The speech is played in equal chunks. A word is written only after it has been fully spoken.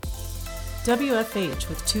WFH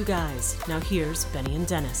with two guys. Now here's Benny and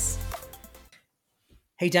Dennis.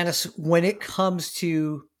 Hey, Dennis, when it comes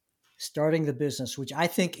to starting the business, which I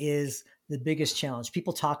think is the biggest challenge,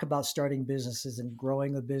 people talk about starting businesses and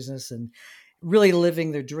growing a business and really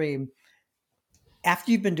living their dream.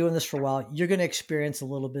 After you've been doing this for a while, you're going to experience a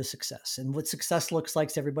little bit of success. And what success looks like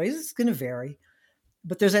to everybody is going to vary.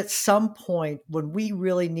 But there's at some point when we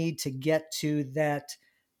really need to get to that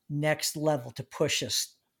next level to push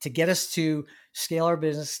us, to get us to scale our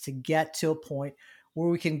business, to get to a point where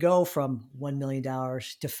we can go from $1 million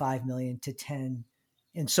to 5 million to 10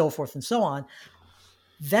 and so forth and so on.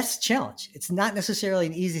 That's a challenge. It's not necessarily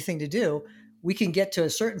an easy thing to do. We can get to a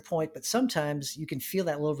certain point, but sometimes you can feel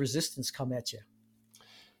that little resistance come at you.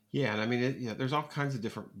 Yeah, and I mean, there's all kinds of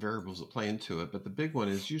different variables that play into it, but the big one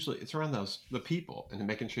is usually it's around the people and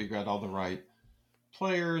making sure you got all the right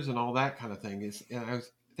players and all that kind of thing. And I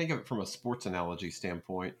think of it from a sports analogy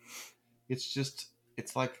standpoint. It's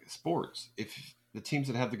like sports. If the teams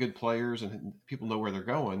that have the good players and people know where they're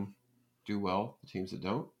going do well, the teams that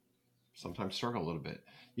don't sometimes struggle a little bit.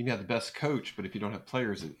 You can have the best coach, but if you don't have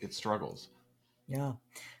players, it struggles. Yeah.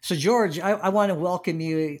 So George, I want to welcome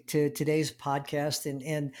you to today's podcast.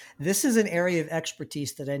 And this is an area of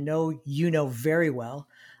expertise that I know you know very well.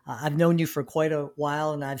 I've known you for quite a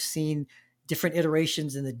while, and I've seen different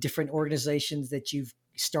iterations in the different organizations that you've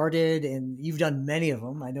started, and you've done many of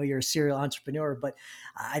them. I know you're a serial entrepreneur, but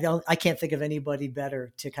I can't think of anybody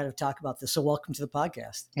better to kind of talk about this. So welcome to the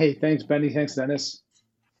podcast. Hey, thanks, Benny. Thanks, Dennis.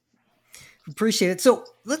 Appreciate it. So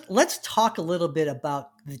let's talk a little bit about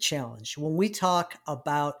the challenge. When we talk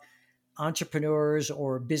about entrepreneurs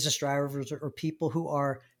or business drivers or people who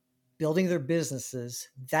are building their businesses,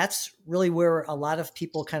 that's really where a lot of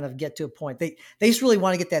people kind of get to a point. They just really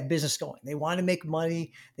want to get that business going. They want to make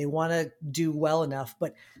money. They want to do well enough.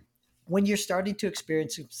 But when you're starting to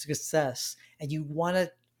experience success and you want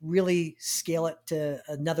to really scale it to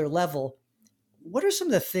another level, what are some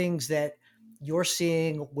of the things that you're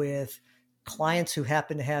seeing with clients who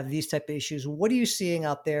happen to have these type of issues? What are you seeing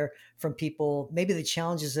out there from people, maybe the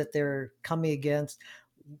challenges that they're coming against?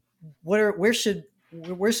 Where's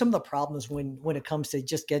some of the problems when it comes to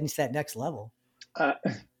just getting to that next level?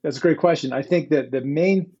 That's a great question. I think that the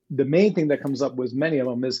main thing that comes up with many of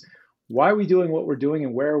them is, why are we doing what we're doing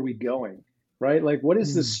and where are we going, right? Like, what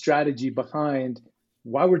is the strategy behind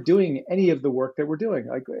why we're doing any of the work that we're doing?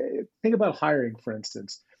 Like, think about hiring, for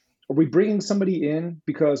instance. Are we bringing somebody in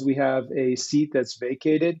because we have a seat that's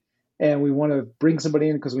vacated and we want to bring somebody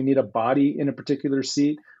in because we need a body in a particular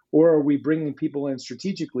seat? Or are we bringing people in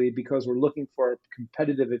strategically because we're looking for a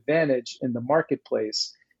competitive advantage in the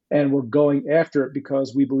marketplace and we're going after it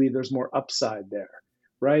because we believe there's more upside there,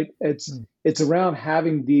 right? It's around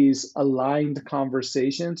having these aligned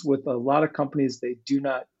conversations. With a lot of companies, they do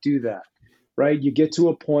not do that, right? You get to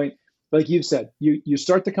a point, like you've said, you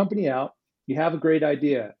start the company out, you have a great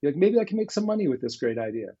idea. You're like, maybe I can make some money with this great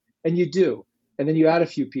idea. And you do. And then you add a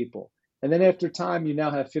few people. And then after time, you now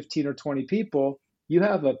have 15 or 20 people. You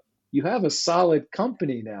have a solid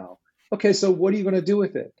company now. Okay, so what are you going to do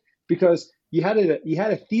with it? Because you had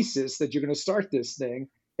a thesis that you're going to start this thing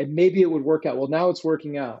and maybe it would work out. Well, now it's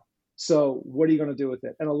working out. So what are you going to do with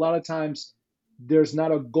it? And a lot of times there's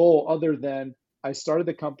not a goal other than, I started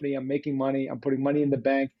the company, I'm making money, I'm putting money in the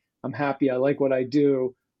bank, I'm happy, I like what I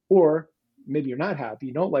do. Or maybe you're not happy,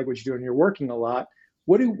 you don't like what you're doing, you're working a lot.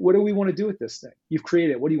 What do we want to do with this thing? You've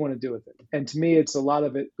created it. What do you want to do with it? And to me, it's a lot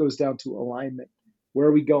of it goes down to alignment. Where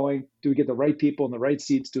are we going? Do we get the right people in the right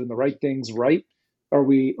seats doing the right things right? Are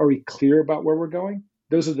we clear about where we're going?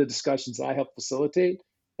 Those are the discussions I help facilitate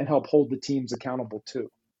and help hold the teams accountable to.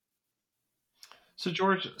 So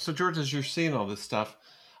George, as you're seeing all this stuff,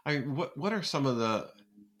 I mean, what are some of the?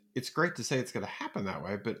 It's great to say it's going to happen that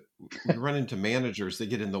way, but you run into managers that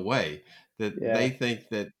get in the way, that they think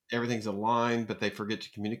that everything's aligned, but they forget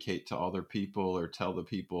to communicate to all their people or tell the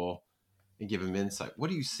people and give them insight. What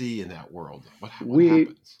do you see in that world? What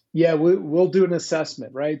happens? Yeah, we'll do an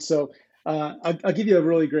assessment, right? So I'll give you a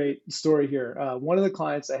really great story here. One of the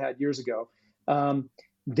clients I had years ago,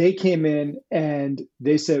 they came in and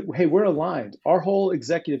they said, hey, we're aligned. Our whole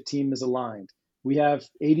executive team is aligned. We have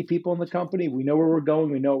 80 people in the company. We know where we're going.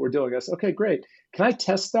 We know what we're doing. I said, okay, great. Can I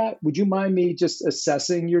test that? Would you mind me just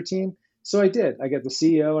assessing your team? So I did. I got the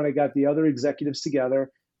CEO and I got the other executives together,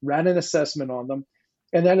 ran an assessment on them.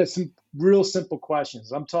 And then it's some real simple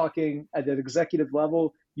questions. I'm talking at an executive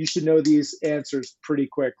level, you should know these answers pretty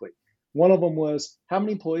quickly. One of them was, how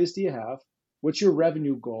many employees do you have? What's your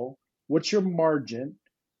revenue goal? What's your margin?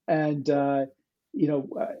 And,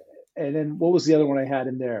 and then what was the other one I had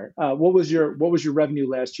in there? What was your revenue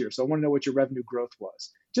last year? So I want to know what your revenue growth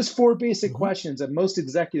was. Just 4 basic Mhm. questions that most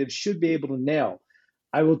executives should be able to nail.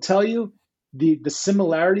 I will tell you the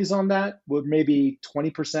similarities on that were maybe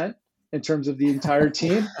 20% in terms of the entire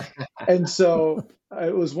team. And so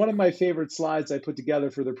it was one of my favorite slides I put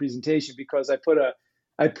together for the presentation because I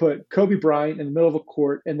put Kobe Bryant in the middle of a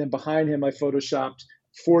court, and then behind him I photoshopped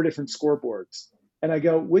 4 different scoreboards. And I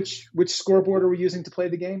go, which scoreboard are we using to play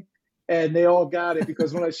the game? And they all got it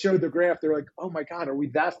because when I showed the graph, they're like, oh my God, are we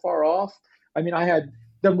that far off? I mean, I had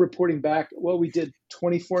them reporting back, well, we did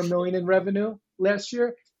 24 million in revenue last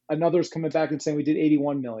year. Another's coming back and saying we did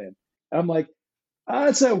 81 million. And I'm like,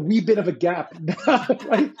 that's a wee bit of a gap,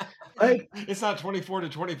 right? Right? It's not 24 to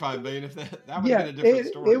 25 million. If that would Yeah, have been a different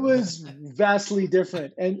story. it was vastly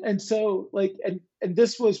different. And so like, and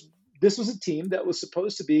this was a team that was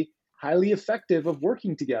supposed to be highly effective of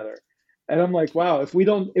working together. And I'm like, wow, if we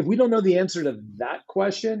don't know the answer to that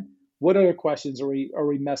question, what other questions are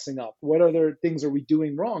we messing up? What other things are we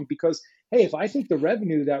doing wrong? Because hey, if I think the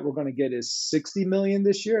revenue that we're going to get is 60 million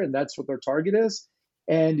this year, and that's what their target is,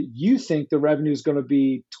 and you think the revenue is going to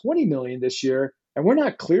be 20 million this year, and we're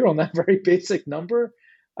not clear on that very basic number,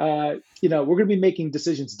 we're going to be making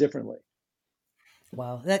decisions differently.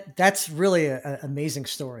 Wow, that's really an amazing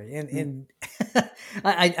story, and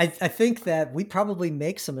I think that we probably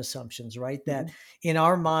make some assumptions, right? That in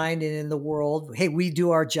our mind and in the world, hey, we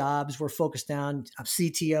do our jobs. We're focused on. I'm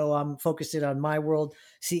CTO. I'm focused on my world.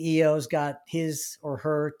 CEO's got his or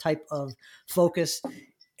her type of focus,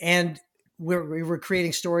 and we're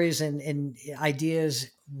creating stories and ideas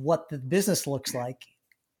what the business looks like.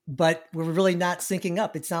 But we're really not syncing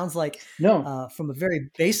up. It sounds like from a very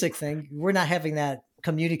basic thing, we're not having that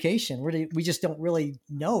communication. We just don't really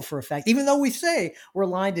know for a fact, even though we say we're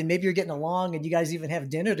aligned and maybe you're getting along and you guys even have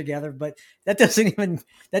dinner together, but that doesn't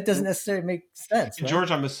necessarily make sense. Right? George,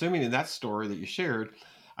 I'm assuming in that story that you shared,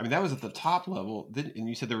 I mean, that was at the top level. And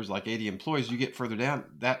you said there was like 80 employees. You get further down,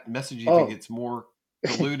 that message, you think it's more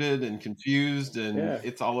diluted and confused and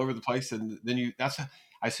it's all over the place. And then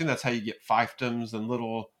I assume that's how you get fiefdoms and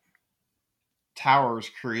little towers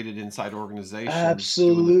created inside organizations.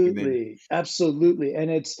 Absolutely.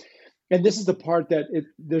 And this is the part that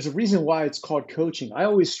there's a reason why it's called coaching. I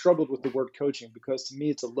always struggled with the word coaching because to me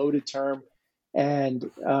it's a loaded term. And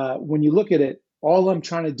when you look at it, all I'm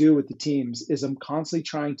trying to do with the teams is I'm constantly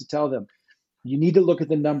trying to tell them, you need to look at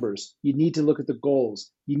the numbers. You need to look at the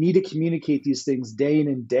goals. You need to communicate these things day in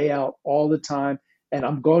and day out all the time. And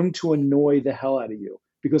I'm going to annoy the hell out of you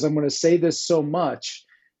because I'm going to say this so much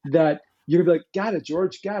that you're going to be like, got it,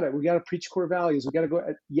 George, got it. We got to preach core values. We got to go.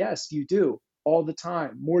 Yes, you do all the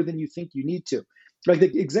time, more than you think you need to. Like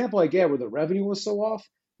the example I gave where the revenue was so off,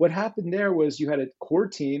 what happened there was you had a core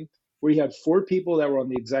team where you had 4 people that were on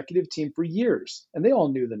the executive team for years, and they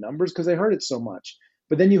all knew the numbers because they heard it so much.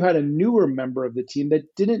 But then you had a newer member of the team that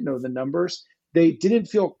didn't know the numbers. They didn't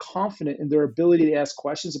feel confident in their ability to ask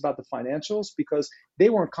questions about the financials because they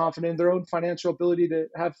weren't confident in their own financial ability to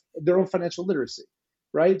have their own financial literacy,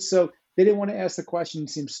 right? So they didn't want to ask the question and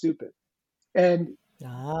seem stupid. And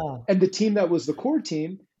the team that was the core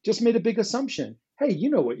team just made a big assumption. Hey, you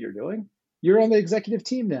know what you're doing. You're on the executive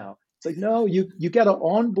team now. It's like, no, you got to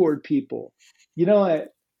onboard people.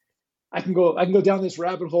 I can go down this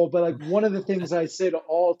rabbit hole, but like one of the things I say to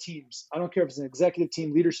all teams, I don't care if it's an executive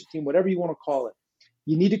team, leadership team, whatever you want to call it,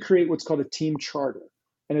 you need to create what's called a team charter.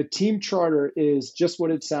 And a team charter is just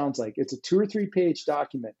what it sounds like. It's a 2 or 3 page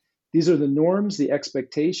document. These are the norms, the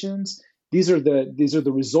expectations. These are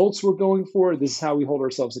the results we're going for. This is how we hold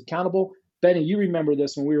ourselves accountable. Benny, you remember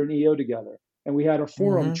this when we were in EO together and we had a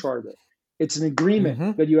forum charter. It's an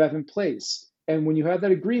agreement that you have in place. And when you have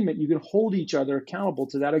that agreement, you can hold each other accountable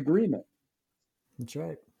to that agreement. That's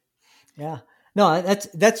right. Yeah. No,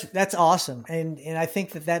 that's awesome. And I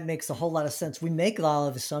think that makes a whole lot of sense. We make a lot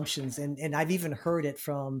of assumptions and I've even heard it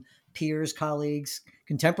from peers, colleagues,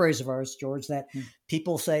 contemporaries of ours, George, that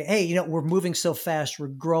people say, hey, we're moving so fast, we're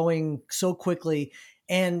growing so quickly.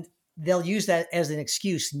 And they'll use that as an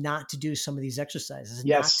excuse not to do some of these exercises,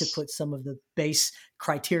 not to put some of the base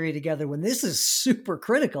criteria together when this is super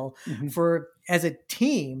critical for as a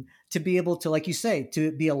team to be able to, like you say,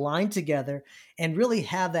 to be aligned together and really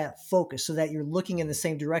have that focus so that you're looking in the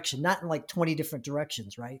same direction, not in like 20 different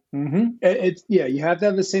directions, right? You have to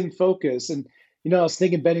have the same focus. And, I was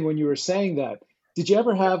thinking, Benny, when you were saying that, do you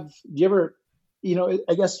ever,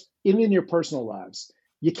 I guess even in your personal lives,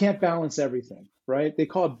 you can't balance everything, right? They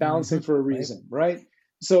call it balancing for a reason, right?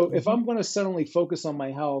 So if I'm going to suddenly focus on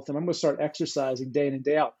my health and I'm going to start exercising day in and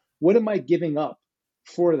day out, what am I giving up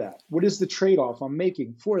for that? What is the trade-off I'm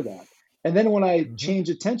making for that? And then when I change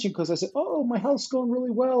attention because I say, oh, my health's going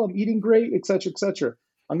really well, I'm eating great, et cetera,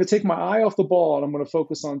 I'm going to take my eye off the ball and I'm going to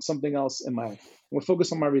focus on something else I'm going to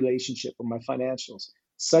focus on my relationship or my financials.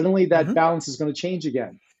 Suddenly that balance is going to change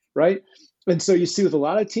again, right? And so you see with a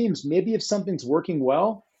lot of teams, maybe if something's working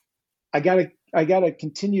well, I gotta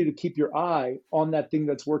continue to keep your eye on that thing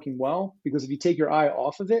that's working well, because if you take your eye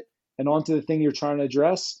off of it and onto the thing you're trying to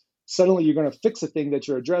address, suddenly you're going to fix the thing that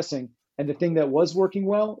you're addressing, and the thing that was working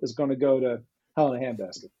well is going to go to hell in a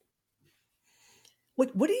handbasket.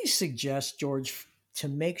 What do you suggest, George, to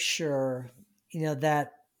make sure,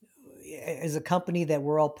 that as a company that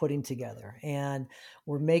we're all putting together and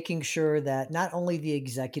we're making sure that not only the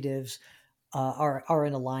executives are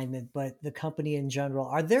in alignment, but the company in general,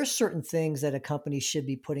 are there certain things that a company should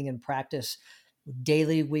be putting in practice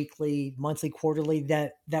daily, weekly, monthly, quarterly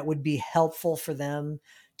that would be helpful for them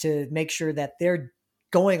to make sure that they're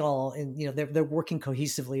going all and they're working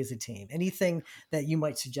cohesively as a team? Anything that you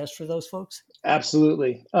might suggest for those folks?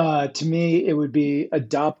 Absolutely. To me, it would be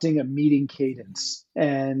adopting a meeting cadence.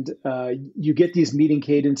 And you get these meeting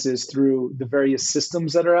cadences through the various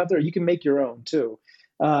systems that are out there. You can make your own too.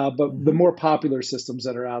 But the more popular systems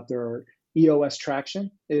that are out there are EOS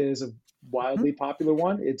Traction is a wildly popular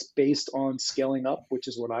one. It's based on scaling up, which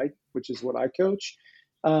is what I coach.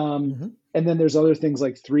 And then there's other things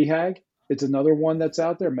like 3HAG. It's another one that's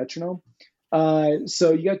out there, Metronome.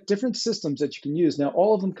 So you got different systems that you can use. Now,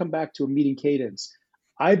 all of them come back to a meeting cadence.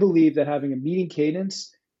 I believe that having a meeting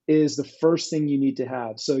cadence is the first thing you need to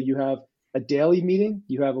have. So you have a daily meeting,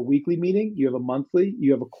 you have a weekly meeting, you have a monthly,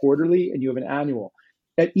 you have a quarterly, and you have an annual.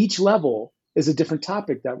 At each level is a different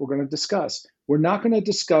topic that we're going to discuss. We're not going to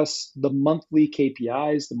discuss the monthly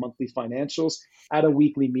KPIs, the monthly financials at a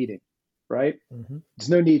weekly meeting, right? There's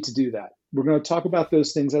no need to do that. We're going to talk about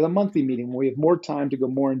those things at a monthly meeting when we have more time to go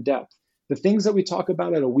more in depth. The things that we talk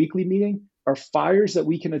about at a weekly meeting are fires that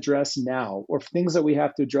we can address now, or things that we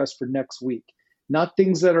have to address for next week, not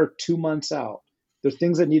things that are 2 months out. They're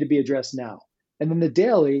things that need to be addressed now. And then the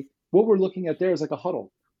daily, what we're looking at there is like a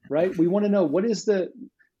huddle, right? We want to know what is the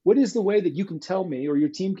way that you can tell me, or your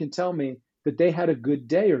team can tell me, that they had a good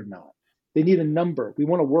day or not. They need a number. We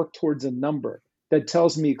want to work towards a number that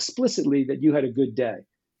tells me explicitly that you had a good day.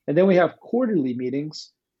 And then we have quarterly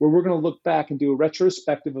meetings where we're going to look back and do a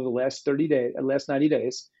retrospective of the last 90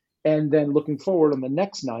 days, and then looking forward on the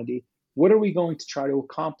next 90, what are we going to try to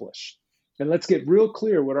accomplish? And let's get real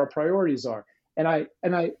clear what our priorities are. And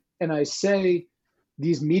I say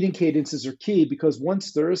these meeting cadences are key because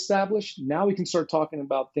once they're established, now we can start talking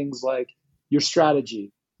about things like your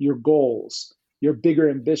strategy, your goals, your bigger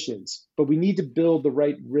ambitions. But we need to build the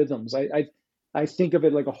right rhythms. I think of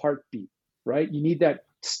it like a heartbeat, right? You need that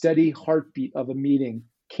steady heartbeat of a meeting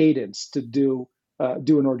cadence to do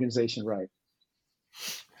an organization right.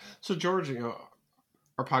 So George,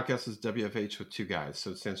 our podcast is WFH with two guys,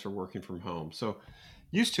 so it stands for working from home. So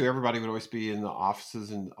used to, everybody would always be in the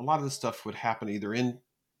offices, and a lot of this stuff would happen either in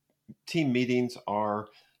team meetings or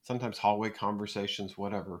sometimes hallway conversations,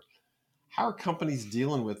 whatever. How are companies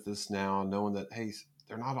dealing with this now, knowing that, hey,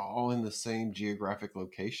 they're not all in the same geographic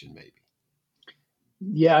location maybe?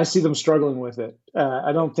 Yeah, I see them struggling with it.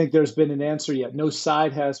 I don't think there's been an answer yet. No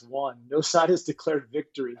side has won. No side has declared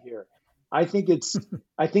victory here. I think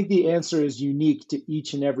the answer is unique to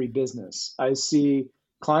each and every business. I see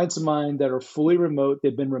clients of mine that are fully remote.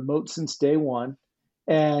 They've been remote since day one,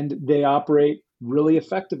 and they operate really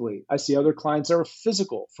effectively. I see other clients that are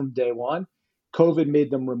physical from day one. COVID made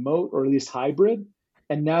them remote or at least hybrid,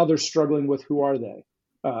 and now they're struggling with who are they?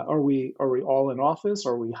 Are we all in office?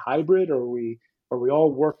 Are we hybrid? Are we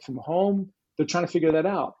all work from home? They're trying to figure that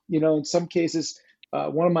out. In some cases,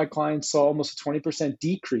 one of my clients saw almost a 20%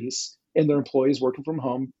 decrease in their employees working from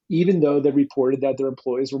home, even though they reported that their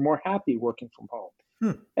employees were more happy working from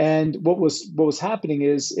home. And what was happening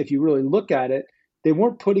is, if you really look at it, they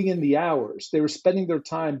weren't putting in the hours. They were spending their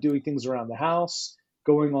time doing things around the house,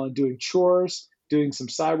 going on doing chores, doing some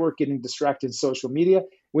side work, getting distracted in social media.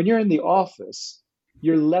 When you're in the office,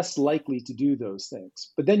 you're less likely to do those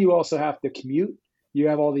things. But then you also have to commute. You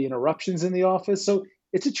have all the interruptions in the office. So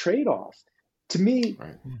it's a trade-off. To me,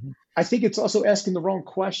 right. I think it's also asking the wrong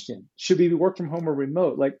question. Should we work from home or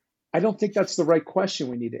remote? I don't think that's the right question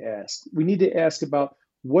we need to ask. We need to ask about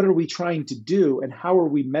what are we trying to do and how are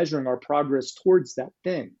we measuring our progress towards that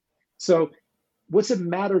thing? So what's it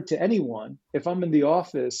matter to anyone if I'm in the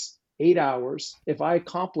office 8 hours, if I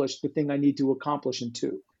accomplish the thing I need to accomplish in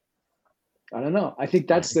 2? I don't know. I think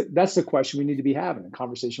that's the question we need to be having, a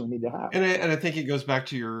conversation we need to have. And I think it goes back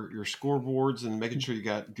to your scoreboards and making sure you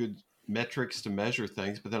got good metrics to measure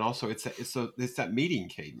things, but then also it's that meeting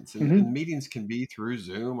cadence, and, Mm-hmm. and meetings can be through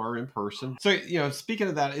Zoom or in person. So, speaking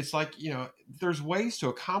of that, it's like, there's ways to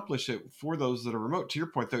accomplish it for those that are remote. To your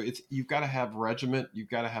point though, you've got to have regiment, you've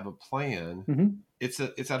got to have a plan. Mm-hmm. It's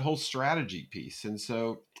that whole strategy piece. And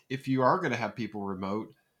so if you are going to have people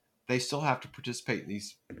remote, they still have to participate in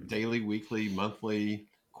these daily, weekly, monthly,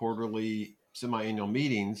 quarterly, semi-annual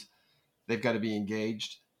meetings. They've got to be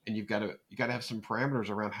engaged, and you got to have some parameters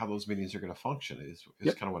around how those meetings are going to function. Is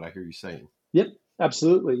Yep. kind of what I hear you saying. Yep,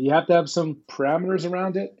 absolutely. You have to have some parameters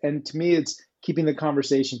around it. And to me, it's keeping the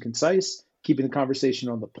conversation concise, keeping the conversation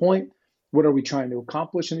on the point. What are we trying to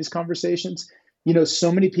accomplish in these conversations?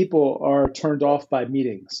 So many people are turned off by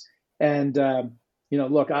meetings. And,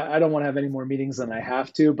 look, I don't want to have any more meetings than I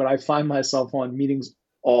have to, but I find myself on meetings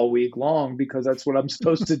all week long because that's what I'm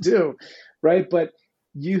supposed to do, right? But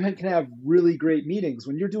you can have really great meetings.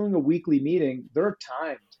 When you're doing a weekly meeting, they're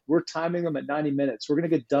timed. We're timing them at 90 minutes. We're going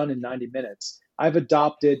to get done in 90 minutes. I've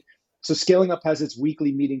adopted, so Scaling Up has its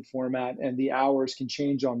weekly meeting format, and the hours can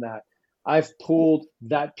change on that. I've pulled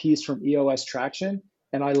that piece from EOS Traction,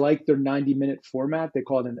 and I like their 90-minute format. They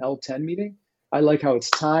call it an L10 meeting. I like how it's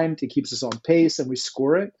timed. It keeps us on pace, and we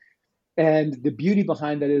score it. And the beauty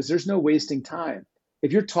behind that is there's no wasting time.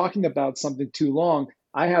 If you're talking about something too long,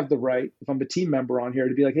 I have the right, if I'm a team member on here,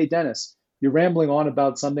 to be like, hey, Dennis, you're rambling on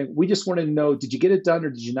about something. We just want to know, did you get it done or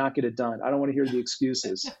did you not get it done? I don't want to hear the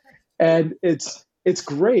excuses. And it's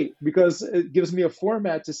great because it gives me a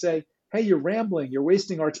format to say, hey, you're rambling, you're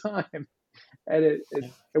wasting our time. And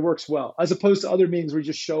it works well, as opposed to other meetings where you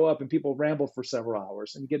just show up and people ramble for several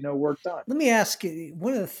hours and you get no work done. Let me ask you,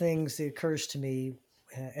 one of the things that occurs to me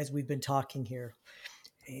as we've been talking here,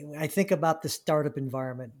 I think about the startup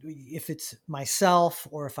environment. If it's myself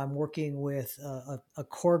or if I'm working with a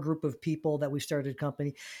core group of people that we started a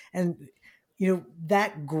company, and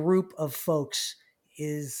that group of folks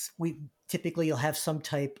typically you'll have some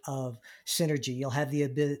type of synergy. You'll have the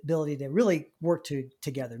ability to really work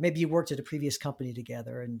together. Maybe you worked at a previous company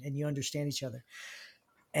together and you understand each other.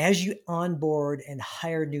 As you onboard and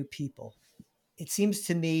hire new people, it seems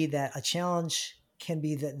to me that a challenge can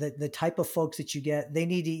be the type of folks that you get. They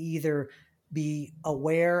need to either be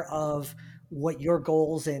aware of what your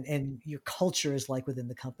goals and your culture is like within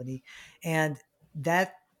the company, and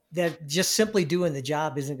that just simply doing the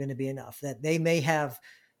job isn't going to be enough. That they may have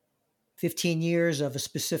 15 years of a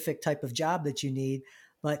specific type of job that you need,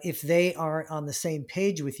 but if they aren't on the same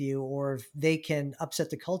page with you, or if they can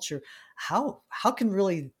upset the culture, how can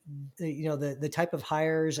really, the type of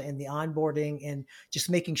hires and the onboarding and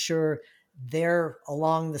just making sure they're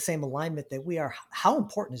along the same alignment that we are, how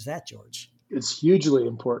important is that, George? It's hugely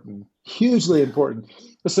important, hugely important.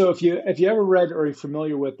 So if you ever read or are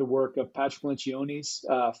familiar with the work of Patrick Lencioni's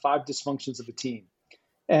 5 Dysfunctions of a Team.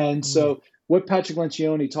 And so what Patrick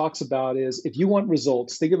Lencioni talks about is, if you want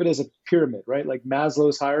results, think of it as a pyramid, right? Like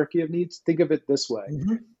Maslow's hierarchy of needs. Think of it this way.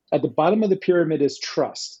 Mm-hmm. At the bottom of the pyramid is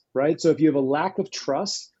trust, right? So if you have a lack of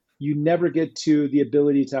trust, you never get to the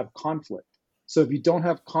ability to have conflict. So if you don't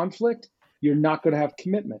have conflict, you're not going to have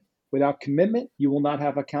commitment. Without commitment, you will not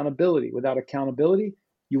have accountability. Without accountability,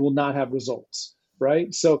 you will not have results,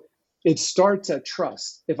 right? So it starts at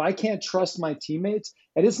trust. If I can't trust my teammates,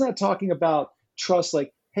 and it's not talking about trust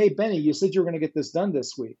like, hey, Benny, you said you were going to get this done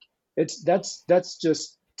this week. That's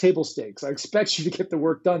just table stakes. I expect you to get the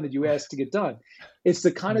work done that you asked to get done. It's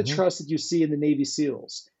the kind of trust that you see in the Navy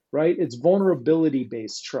SEALs, right? It's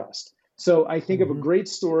vulnerability-based trust. So I think of a great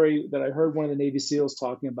story that I heard one of the Navy SEALs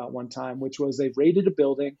talking about one time, which was they raided a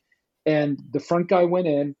building and the front guy went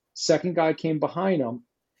in, second guy came behind him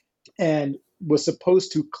and was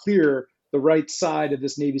supposed to clear the right side of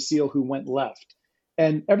this Navy SEAL who went left.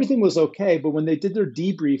 And everything was okay, but when they did their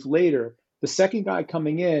debrief later, the second guy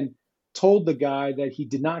coming in told the guy that he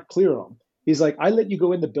did not clear him. He's like, I let you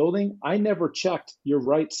go in the building. I never checked your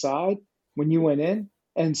right side when you went in.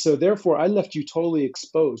 And so therefore, I left you totally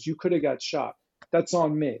exposed. You could have got shot. That's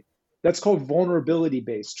on me. That's called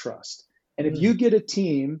vulnerability-based trust. And if you get a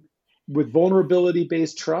team with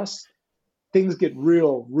vulnerability-based trust, things get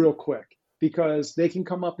real quick, because they can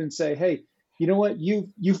come up and say, hey, you know what,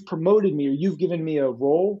 you've promoted me, or you've given me a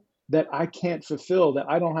role that I can't fulfill, that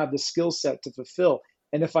I don't have the skill set to fulfill.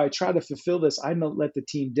 And if I try to fulfill this, I might let the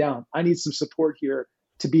team down. I need some support here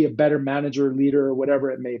to be a better manager, leader, or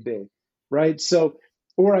whatever it may be, right? So,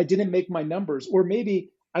 or I didn't make my numbers, or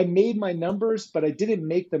maybe I made my numbers, but I didn't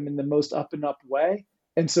make them in the most up and up way.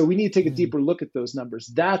 And so we need to take a deeper look at those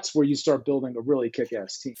numbers. That's where you start building a really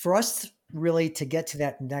kick-ass team. For us really to get to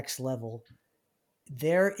that next level,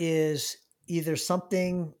 there is either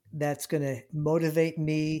something that's going to motivate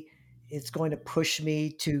me, it's going to push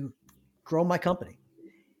me to grow my company.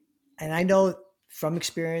 And I know from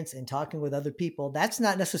experience and talking with other people, that's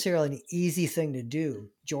not necessarily an easy thing to do,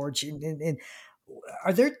 George. And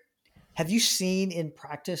have you seen in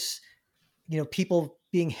practice, people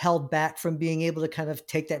being held back from being able to kind of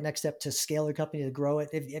take that next step to scale their company, to grow it?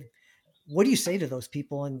 What do you say to those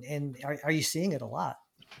people? And are you seeing it a lot?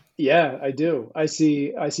 Yeah, I do. I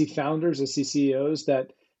see founders, I see CEOs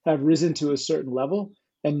that have risen to a certain level,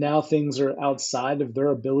 and now things are outside of their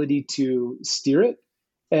ability to steer it.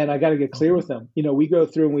 And I got to get clear with them. We go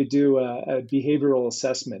through and we do a behavioral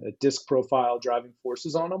assessment, a DISC profile, driving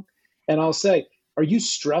forces on them. And I'll say, are you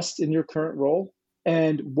stressed in your current role?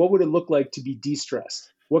 And what would it look like to be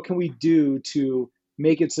de-stressed? What can we do to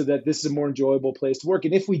make it so that this is a more enjoyable place to work?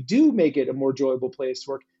 And if we do make it a more enjoyable place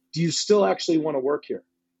to work, do you still actually want to work here?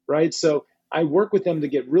 Right? So I work with them to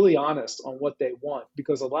get really honest on what they want,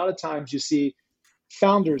 because a lot of times you see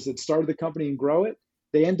founders that started the company and grow it,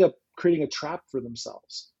 they end up creating a trap for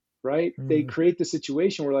themselves, right? They create the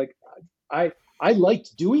situation where like, I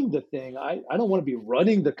liked doing the thing. I don't want to be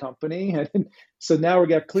running the company. And so now we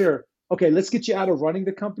got clear. Okay, let's get you out of running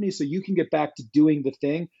the company so you can get back to doing the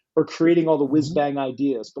thing or creating all the whiz bang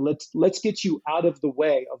ideas. But let's get you out of the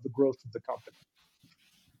way of the growth of the company.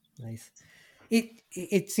 Nice.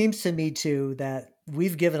 It seems to me too that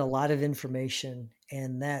we've given a lot of information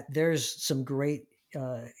and that there's some great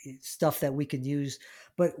stuff that we can use.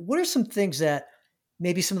 But what are some things that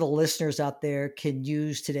maybe some of the listeners out there can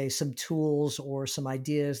use today, some tools or some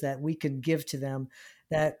ideas that we can give to them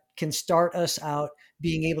that can start us out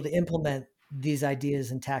being able to implement these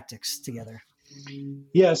ideas and tactics together?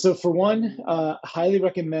 Yeah. So for one, highly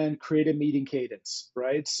recommend create a meeting cadence,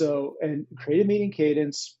 right? So, and create a meeting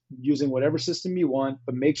cadence using whatever system you want,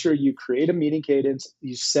 but make sure you create a meeting cadence,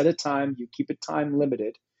 you set a time, you keep it time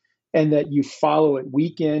limited, and that you follow it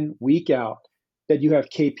week in, week out, that you have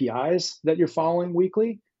KPIs that you're following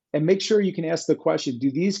weekly, and make sure you can ask the question,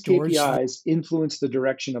 do these KPIs influence the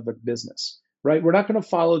direction of the business, right? We're not going to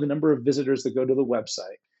follow the number of visitors that go to the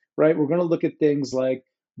website, right? We're going to look at things like,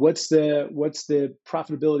 what's the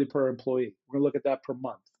profitability per employee? We're going to look at that per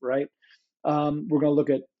month, right? We're going to look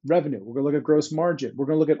at revenue. We're going to look at gross margin. We're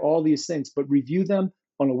going to look at all these things, but review them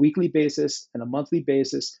on a weekly basis and a monthly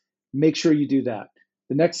basis. Make sure you do that.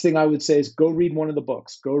 The next thing I would say is go read one of the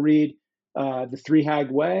books. Go read The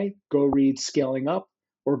 3HAG Way, go read Scaling Up,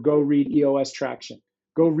 or go read EOS Traction.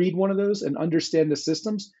 Go read one of those and understand the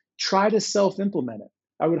systems. Try to self-implement it.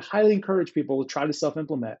 I would highly encourage people to try to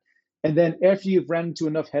self-implement. And then after you've run into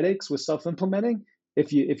enough headaches with self-implementing,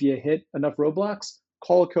 if you hit enough roadblocks,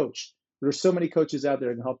 call a coach. There's so many coaches out there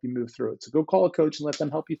that can help you move through it. So go call a coach and let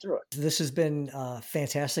them help you through it. This has been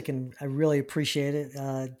fantastic, and I really appreciate it.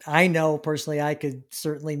 I know personally I could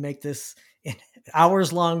certainly make this an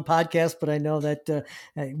hours-long podcast, but I know that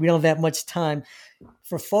we don't have that much time.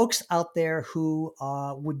 For folks out there who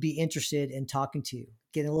would be interested in talking to you,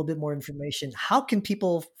 getting a little bit more information, how can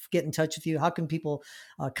people get in touch with you? How can people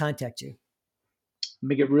contact you?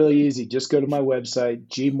 Make it really easy. Just go to my website,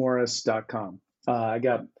 gmorris.com. I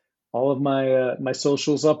got all of my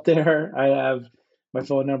socials up there. I have my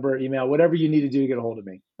phone number, email, whatever you need to do to get a hold of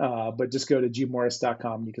me. But just go to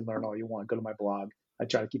gmorris.com. You can learn all you want. Go to my blog. I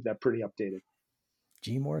try to keep that pretty updated.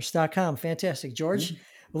 gmorris.com. Fantastic. George,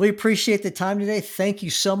 really appreciate the time today. Thank you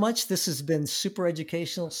so much. This has been super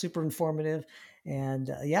educational, super informative. And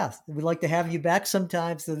we'd like to have you back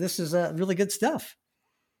sometime. So this is really good stuff.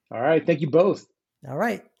 All right. Thank you both. All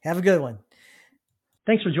right. Have a good one.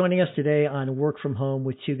 Thanks for joining us today on Work From Home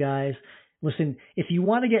with Two Guys. Listen, if you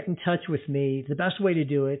want to get in touch with me, the best way to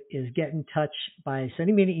do it is get in touch by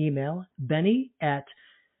sending me an email,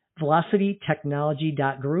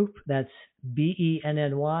 benny@velocitytechnology.group. That's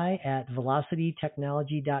BENNY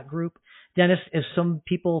 @velocitytechnology.group. Dennis, if some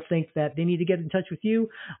people think that they need to get in touch with you,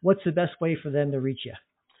 what's the best way for them to reach you?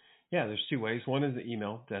 Yeah, there's two ways. One is the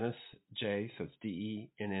email, Dennis J, so it's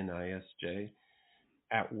DENNISJ,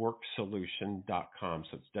 @worksolution.com.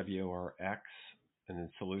 So it's WORX, and then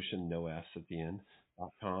solution, no S at the end,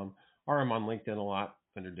 .com. Or I'm on LinkedIn a lot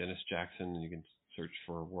under Dennis Jackson, and you can search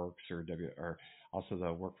for Works or also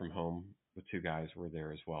the Work From Home with Two Guys. We're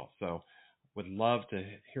there as well. So would love to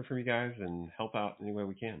hear from you guys and help out any way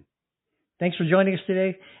we can. Thanks for joining us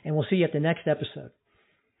today, and we'll see you at the next episode.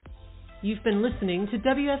 You've been listening to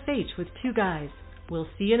WFH with Two Guys. We'll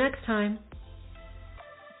see you next time.